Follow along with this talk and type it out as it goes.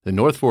The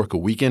North Fork A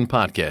Weekend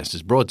podcast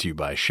is brought to you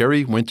by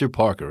Sherry Winter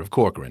Parker of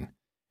Corcoran.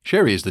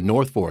 Sherry is the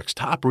North Fork's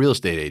top real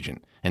estate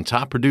agent and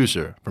top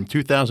producer from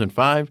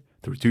 2005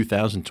 through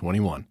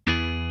 2021.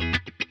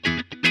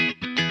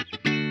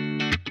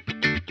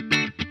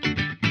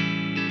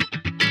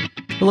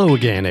 Hello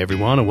again,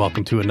 everyone, and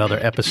welcome to another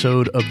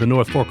episode of the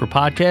North Forker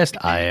podcast.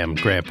 I am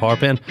Grant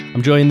Parpin.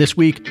 I'm joined this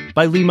week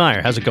by Lee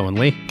Meyer. How's it going,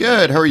 Lee?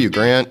 Good. How are you,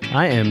 Grant?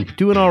 I am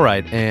doing all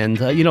right.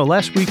 And,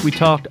 last week we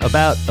talked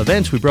about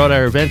events. We brought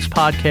our events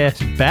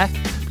podcast back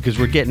because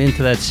we're getting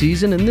into that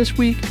season. And this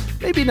week,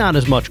 maybe not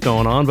as much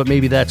going on, but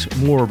maybe that's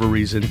more of a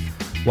reason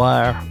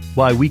why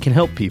we can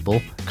help people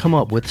come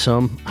up with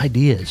some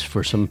ideas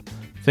for some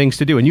things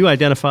to do. And you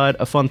identified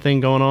a fun thing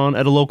going on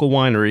at a local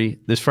winery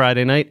this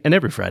Friday night and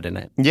every Friday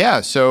night. Yeah,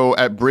 so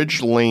at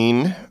Bridge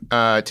Lane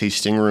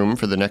Tasting Room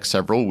for the next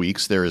several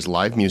weeks, there is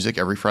live music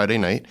every Friday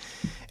night.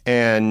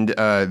 And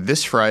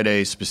this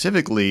Friday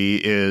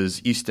specifically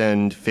is East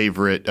End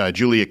favorite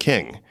Julia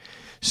King.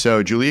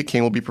 So Julia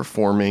King will be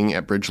performing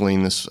at Bridge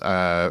Lane this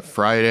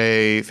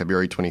Friday,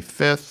 February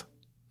 25th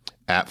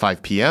at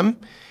 5 p.m.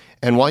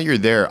 And while you're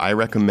there, I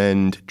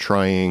recommend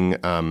trying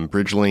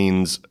Bridge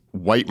Lane's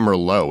White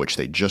Merlot, which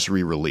they just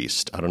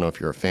re-released. I don't know if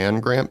you're a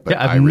fan, Grant, but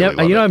I really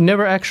love it. I've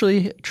never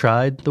actually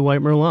tried the White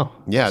Merlot.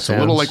 Yeah, it's a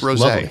little like rosé.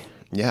 Lovely.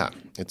 Yeah,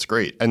 it's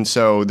great. And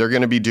so they're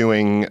going to be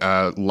doing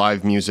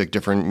live music,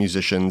 different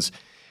musicians,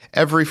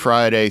 every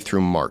Friday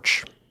through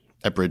March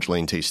at Bridge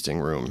Lane Tasting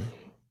Room.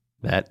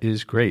 That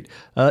is great.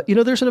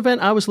 There's an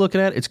event I was looking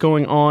at. It's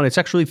going on. It's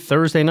actually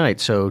Thursday night.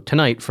 So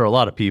tonight, for a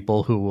lot of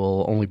people who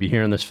will only be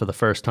hearing this for the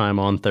first time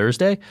on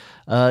Thursday.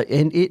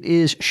 And it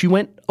is She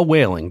Went a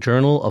Whaling,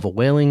 Journal of a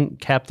Whaling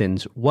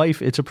Captain's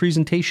Wife. It's a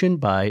presentation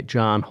by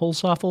John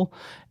Holzoffel.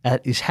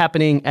 Is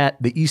happening at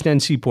the East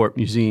End Seaport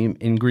Museum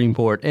in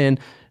Greenport. And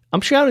I'm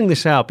shouting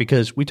this out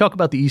because we talk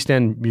about the East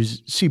End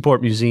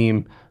Seaport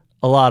Museum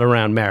a lot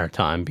around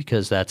Maritime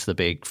because that's the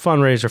big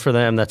fundraiser for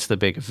them. That's the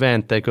big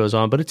event that goes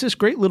on. But it's this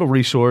great little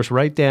resource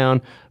right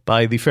down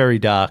by the ferry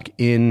dock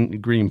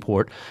in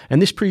Greenport.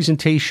 And this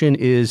presentation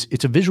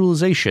it's a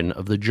visualization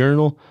of the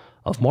journal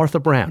of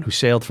Martha Brown, who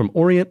sailed from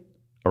Orient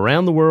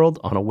around the world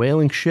on a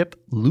whaling ship,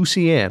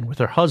 Lucy Ann, with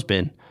her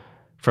husband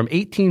from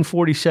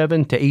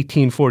 1847 to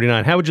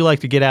 1849. How would you like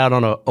to get out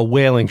on a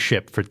whaling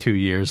ship for 2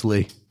 years,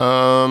 Lee?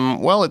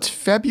 Well, it's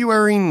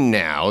February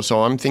now,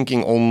 so I'm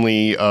thinking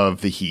only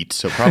of the heat,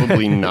 so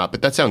probably not.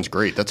 But that sounds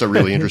great. That's a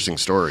really interesting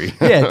story.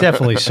 Yeah,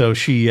 definitely. So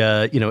she,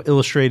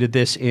 illustrated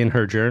this in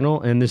her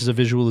journal, and this is a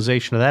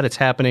visualization of that. It's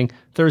happening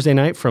Thursday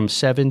night from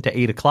 7 to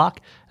 8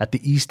 o'clock at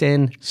the East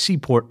End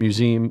Seaport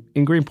Museum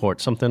in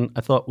Greenport, something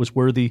I thought was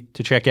worthy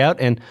to check out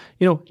and,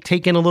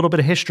 take in a little bit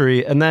of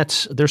history. And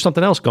there's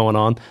something else going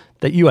on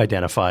that you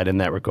identified in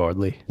that regard,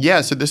 Lee.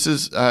 Yeah, so this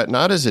is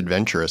not as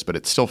adventurous, but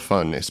it's still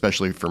fun,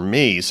 especially for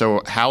me. So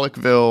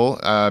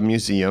Halleckville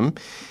Museum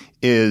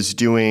is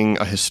doing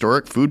a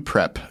historic food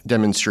prep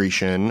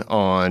demonstration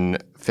on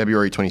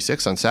February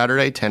 26th on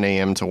Saturday, 10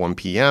 a.m. to 1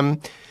 p.m.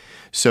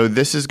 So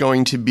this is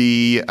going to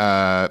be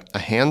a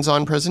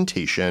hands-on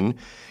presentation.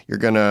 You're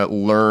going to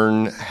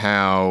learn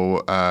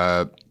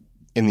how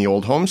in the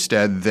old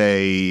homestead,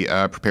 they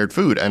prepared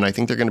food, and I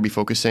think they're going to be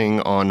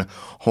focusing on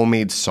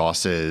homemade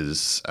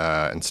sauces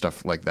and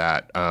stuff like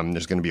that.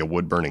 There's going to be a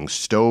wood-burning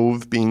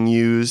stove being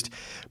used.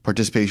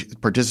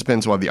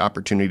 Participants will have the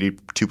opportunity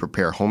to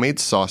prepare homemade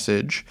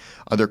sausage,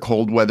 other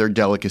cold weather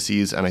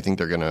delicacies, and I think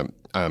they're going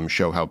to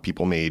show how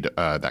people made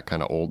that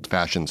kind of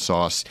old-fashioned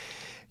sauce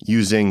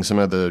using some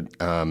of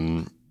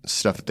the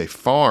stuff that they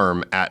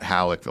farm at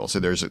Halleckville. So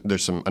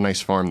there's a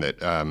nice farm that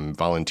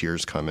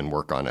volunteers come and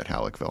work on at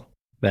Halleckville.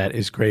 That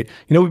is great.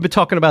 We've been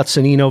talking about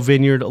Sonnino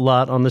Vineyard a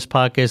lot on this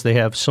podcast. They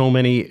have so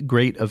many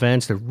great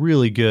events. They're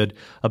really good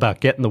about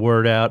getting the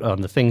word out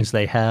on the things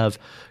they have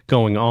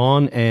going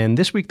on. And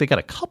this week they got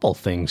a couple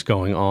things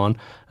going on.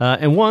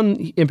 And one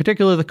in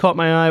particular that caught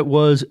my eye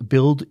was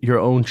Build Your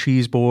Own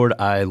Cheese Board.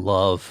 I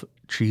love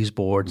cheese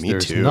boards. Me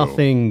There's too.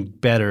 nothing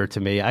better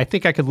to me. I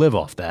think I could live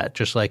off that.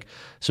 Just like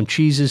some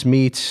cheeses,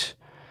 meats,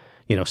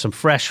 some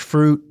fresh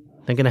fruit.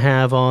 They're going to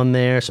have on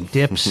there some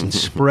dips and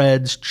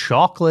spreads,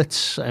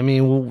 chocolates. I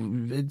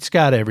mean, it's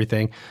got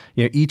everything.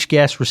 Each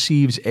guest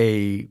receives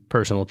a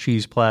personal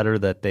cheese platter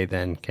that they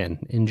then can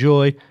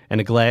enjoy and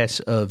a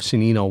glass of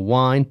Sonnino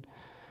wine.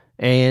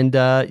 And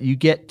you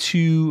get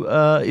to,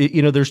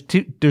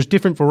 there's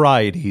different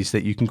varieties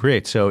that you can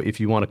create. So if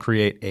you want to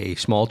create a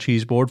small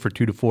cheese board for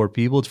 2 to 4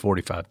 people, it's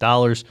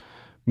 $45.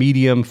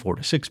 Medium, 4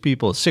 to 6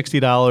 people, is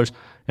 $60.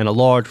 And a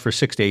large for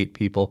 6 to 8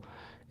 people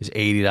is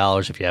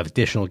 $80. If you have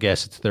additional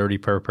guests, it's $30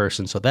 per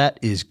person. So that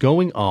is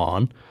going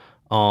on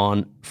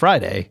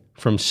Friday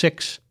from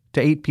 6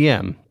 to 8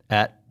 p.m.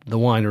 at the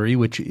winery,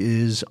 which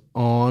is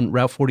on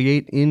Route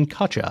 48 in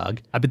Cutchogue.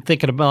 I've been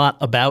thinking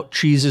about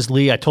cheeses,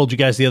 Lee. I told you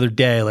guys the other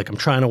day, I'm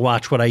trying to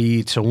watch what I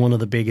eat. So one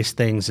of the biggest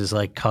things is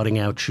cutting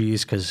out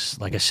cheese because,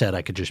 like I said,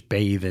 I could just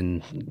bathe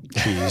in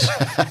cheese.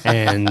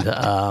 And,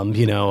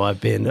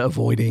 I've been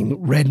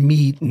avoiding red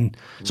meat. And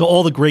so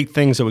all the great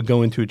things that would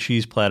go into a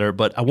cheese platter.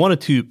 But I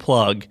wanted to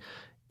plug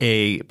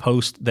a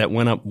post that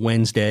went up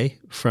Wednesday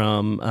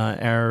from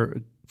our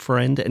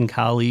friend and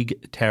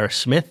colleague Tara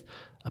Smith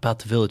about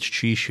the Village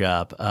Cheese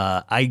Shop.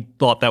 I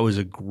thought that was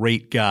a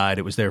great guide.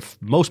 It was their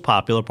most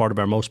popular, part of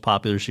our most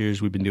popular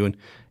series we've been doing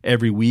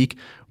every week.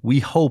 We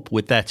hope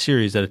with that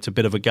series that it's a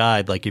bit of a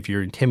guide, like if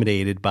you're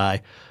intimidated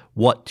by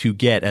what to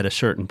get at a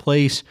certain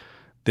place,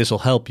 this will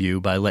help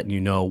you by letting you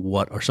know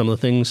what are some of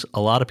the things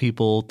a lot of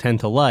people tend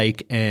to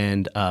like.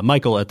 And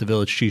Michael at the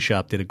Village Cheese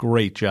Shop did a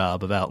great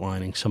job of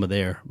outlining some of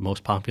their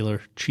most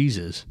popular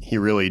cheeses. He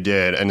really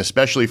did. And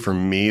especially for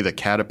me, the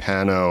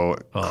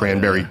Catapano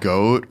cranberry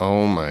goat.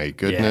 Oh, my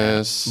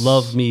goodness. Yeah.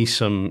 Love me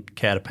some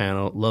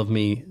Catapano. Love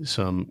me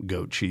some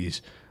goat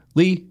cheese.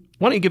 Lee,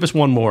 why don't you give us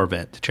one more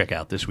event to check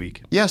out this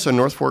week? Yeah, so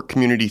North Fork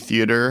Community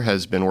Theater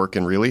has been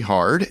working really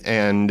hard,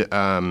 and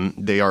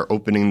they are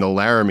opening the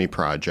Laramie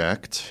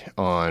Project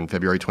on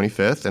February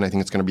 25th, and I think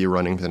it's going to be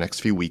running for the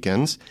next few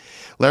weekends.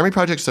 Laramie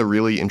Project's a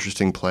really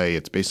interesting play.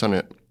 It's based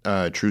on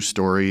a true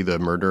story, the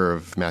murder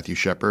of Matthew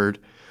Shepard,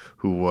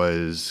 who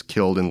was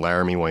killed in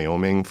Laramie,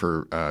 Wyoming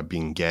for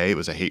being gay. It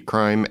was a hate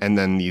crime. And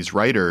then these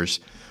writers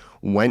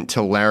went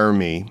to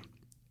Laramie,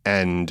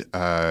 and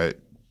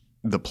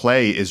the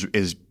play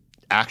is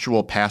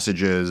actual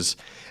passages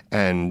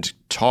and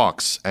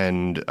talks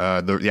and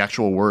the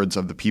actual words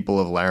of the people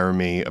of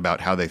Laramie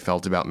about how they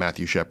felt about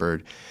Matthew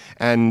Shepard.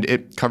 And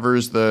it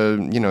covers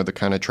the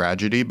kind of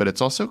tragedy, but it's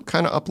also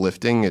kind of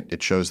uplifting.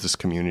 It shows this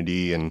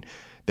community, and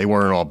they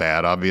weren't all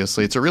bad,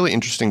 obviously. It's a really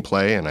interesting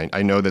play, and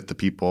I know that the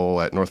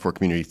people at North Fork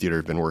Community Theater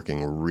have been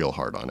working real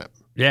hard on it.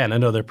 Yeah, and I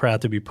know they're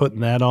proud to be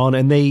putting that on,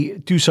 and they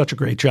do such a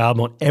great job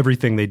on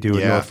everything they do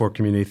at North Fork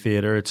Community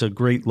Theater. It's a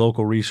great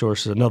local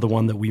resource. Another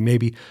one that we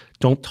maybe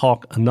don't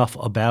talk enough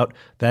about.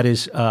 That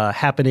is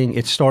happening.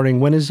 It's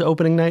starting. When is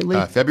opening night,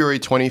 Lee? February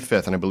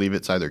 25th, and I believe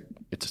it's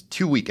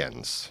 2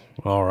 weekends.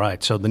 All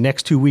right. So the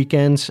next 2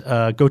 weekends,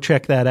 go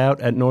check that out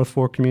at North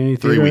Fork Community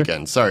Theater. 3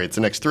 weekends. Sorry, it's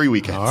the next 3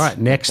 weekends. All right.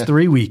 Next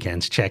 3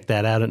 weekends. Check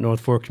that out at North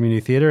Fork Community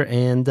Theater.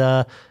 And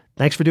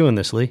thanks for doing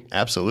this, Lee.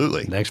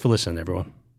 Absolutely. Thanks for listening, everyone.